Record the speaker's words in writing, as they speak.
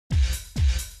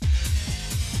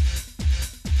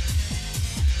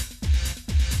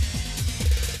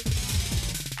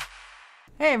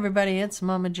Hey everybody, it's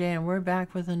Mama J and we're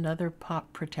back with another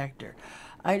pop protector.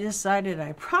 I decided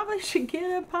I probably should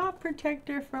get a pop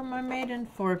protector from my Maiden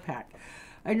 4-pack.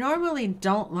 I normally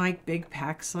don't like big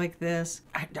packs like this.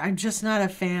 I'm just not a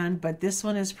fan, but this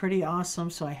one is pretty awesome,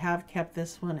 so I have kept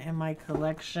this one in my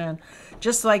collection.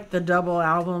 Just like the double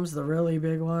albums, the really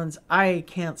big ones, I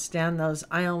can't stand those.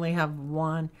 I only have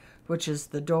one, which is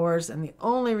the Doors, and the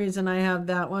only reason I have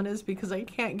that one is because I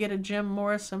can't get a Jim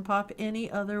Morrison pop any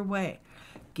other way.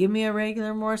 Give me a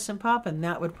regular Morrison pop and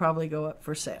that would probably go up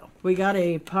for sale. We got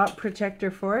a pop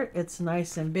protector for it. It's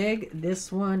nice and big.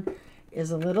 This one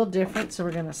is a little different, so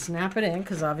we're going to snap it in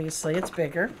because obviously it's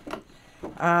bigger.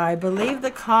 I believe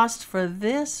the cost for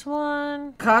this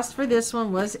one was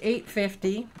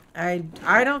 $8.50.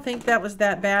 I don't think that was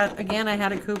that bad. Again, I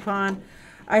had a coupon.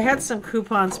 I had some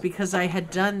coupons because I had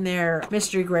done their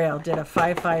Mystery Grail, did a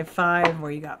 555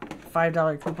 where you got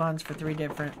 $5 coupons for 3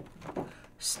 different,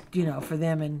 you know, for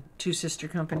them and 2 sister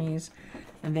companies.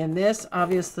 And then this,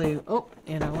 obviously, oh,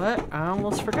 you know what? I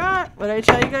almost forgot what I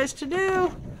tell you guys to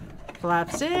do.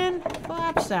 Flaps in,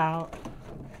 flaps out.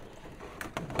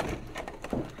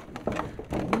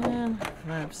 And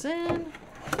flaps in,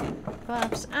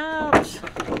 flaps out.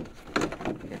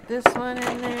 Get this one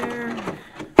in there.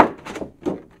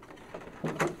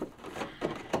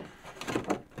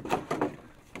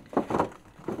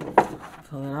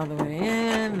 Pull it all the way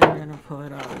in, then we're going to pull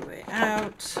it all the way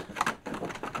out.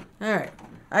 Alright,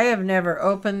 I have never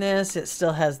opened this. It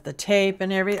still has the tape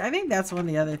and everything. I think that's one of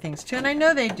the other things too. And I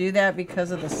know they do that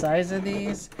because of the size of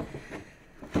these.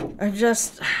 I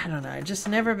don't know, I've just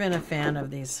never been a fan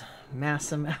of these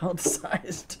mass amount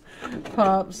sized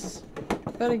pops.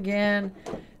 But again,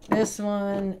 this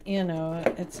one, you know,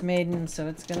 it's Maiden, so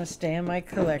it's going to stay in my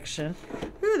collection.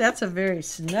 Ooh, that's a very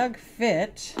snug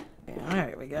fit.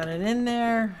 Alright, we got it in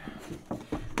there.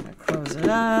 I'll close it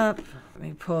up. Let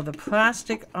me pull the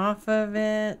plastic off of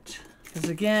it. Because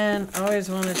again, I always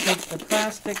want to take the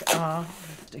plastic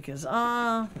off. Stick is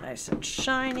off, nice and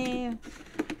shiny.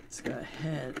 Let's go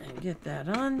ahead and get that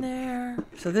on there.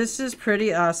 So this is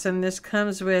pretty awesome. This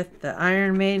comes with the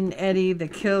Iron Maiden Eddie, the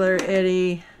Killer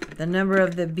Eddie, the Number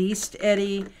of the Beast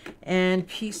Eddie, and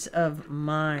Peace of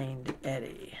Mind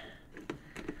Eddie.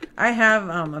 I have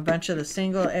a bunch of the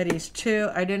single Eddies too.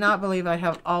 I do not believe I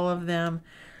have all of them.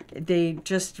 They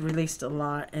just released a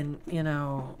lot, and you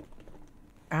know,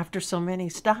 after so many,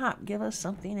 stop, give us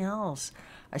something else.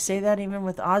 I say that even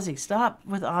with Ozzy. Stop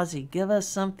with Ozzy, give us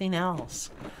something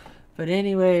else. But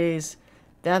anyways,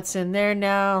 that's in there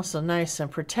now, so nice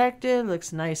and protected,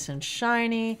 looks nice and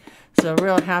shiny. So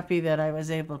real happy that I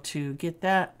was able to get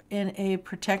that in a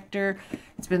protector.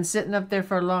 It's been sitting up there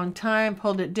for a long time.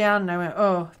 Pulled it down and I went,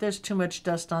 oh, there's too much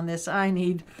dust on this. I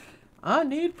need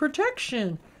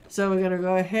protection. So we're gonna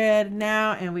go ahead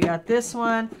now, and we got this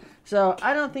one. So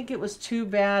I don't think it was too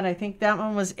bad. I think that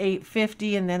one was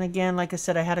 $8.50, and then again, like I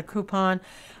said, I had a coupon.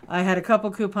 I had a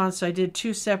couple coupons, so I did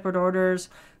 2 separate orders.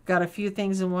 Got a few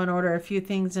things in one order, a few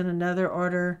things in another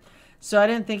order. So I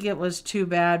didn't think it was too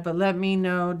bad, but let me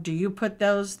know, do you put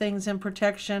those things in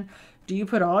protection? Do you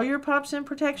put all your pops in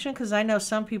protection? Because I know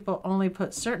some people only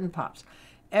put certain pops.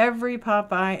 Every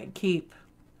pop I keep,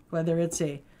 whether it's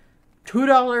a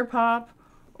 $2 pop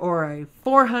or a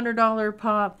 $400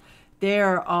 pop, they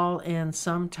are all in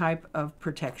some type of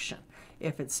protection.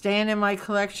 If it's staying in my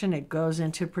collection, it goes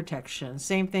into protection.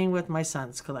 Same thing with my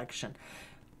son's collection.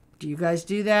 Do you guys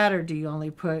do that, or do you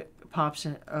only put pops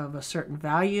of a certain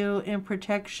value in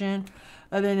protection?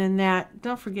 Other than that,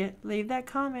 don't forget, leave that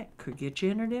comment. Could get you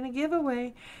entered in a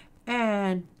giveaway.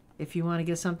 And if you want to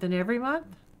get something every month,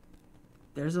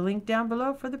 there's a link down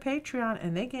below for the Patreon,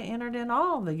 and they get entered in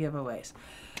all the giveaways.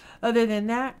 Other than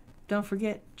that, don't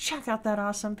forget, check out that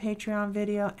awesome Patreon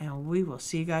video, and we will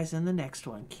see you guys in the next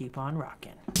one. Keep on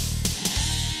rocking.